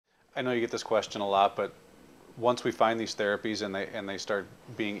I know you get this question a lot, but once we find these therapies and they start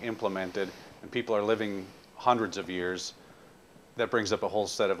being implemented and people are living hundreds of years, that brings up a whole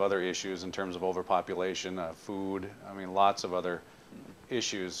set of other issues in terms of overpopulation, food, I mean, lots of other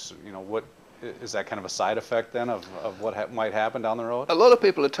issues. You know, what is that kind of a side effect then of what might happen down the road? A lot of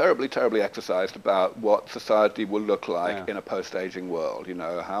people are terribly, terribly exercised about what society will look like Yeah. in a post-aging world. You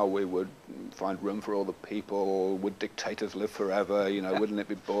know, how we would find room for all the people, would dictators live forever, you know, wouldn't it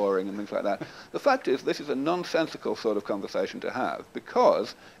be boring and things like that. The fact is, this is a nonsensical sort of conversation to have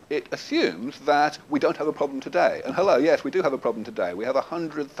because it assumes that we don't have a problem today. And hello, yes, we do have a problem today. We have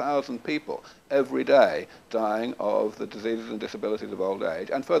 100,000 people every day dying of the diseases and disabilities of old age,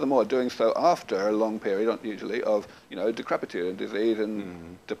 and furthermore doing so after a long period, usually, of, you know, decrepitude and disease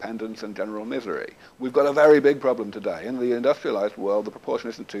and dependence and general misery. We've got a very big problem today. In the industrialized world, the proportion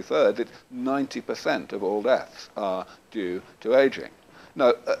isn't 2/3, it's 90% of all deaths are due to aging.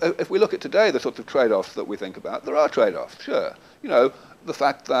 Now, if we look at today, the sorts of trade-offs that we think about, there are trade-offs, sure. You know, the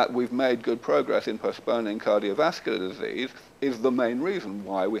fact that we've made good progress in postponing cardiovascular disease is the main reason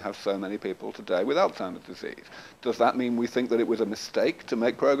why we have so many people today with Alzheimer's disease. Does that mean we think that it was a mistake to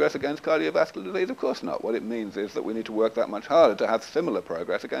make progress against cardiovascular disease? Of course not. What it means is that we need to work that much harder to have similar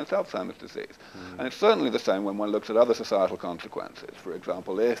progress against Alzheimer's disease. And it's certainly the same when one looks at other societal consequences. For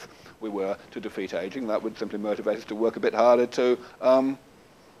example, if we were to defeat aging, that would simply motivate us to work a bit harder to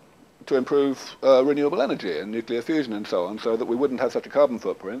improve renewable energy and nuclear fusion and so on, so that we wouldn't have such a carbon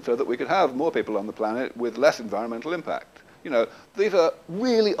footprint, so that we could have more people on the planet with less environmental impact. You know, these are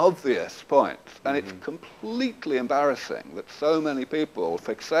really obvious points, and it's completely embarrassing that so many people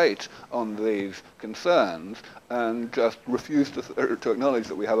fixate on these concerns and just refuse to acknowledge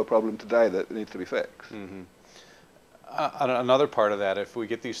that we have a problem today that needs to be fixed. Another part of that, if we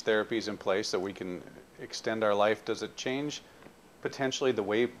get these therapies in place that we can extend our life, does it change potentially the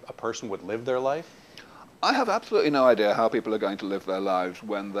way a person would live their life? I have absolutely no idea how people are going to live their lives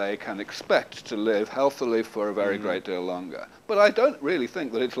when they can expect to live healthily for a very great deal longer. But I don't really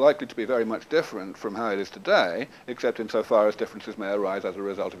think that it's likely to be very much different from how it is today, except insofar as differences may arise as a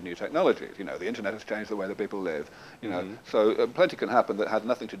result of new technologies. You know, the internet has changed the way that people live. You know, so plenty can happen that has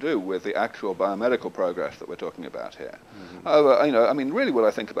nothing to do with the actual biomedical progress that we're talking about here. However, you know, I mean, really, what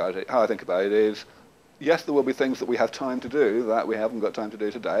I think about it, how I think about it is, yes, there will be things that we have time to do that we haven't got time to do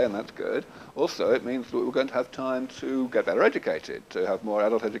today, and that's good. Also, it means that we're going to have time to get better educated, to have more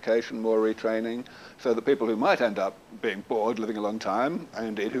adult education, more retraining, so that people who might end up being bored living a long time, and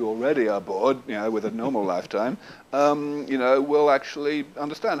indeed who already are bored, you know, with a normal lifetime, you know, will actually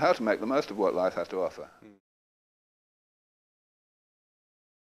understand how to make the most of what life has to offer.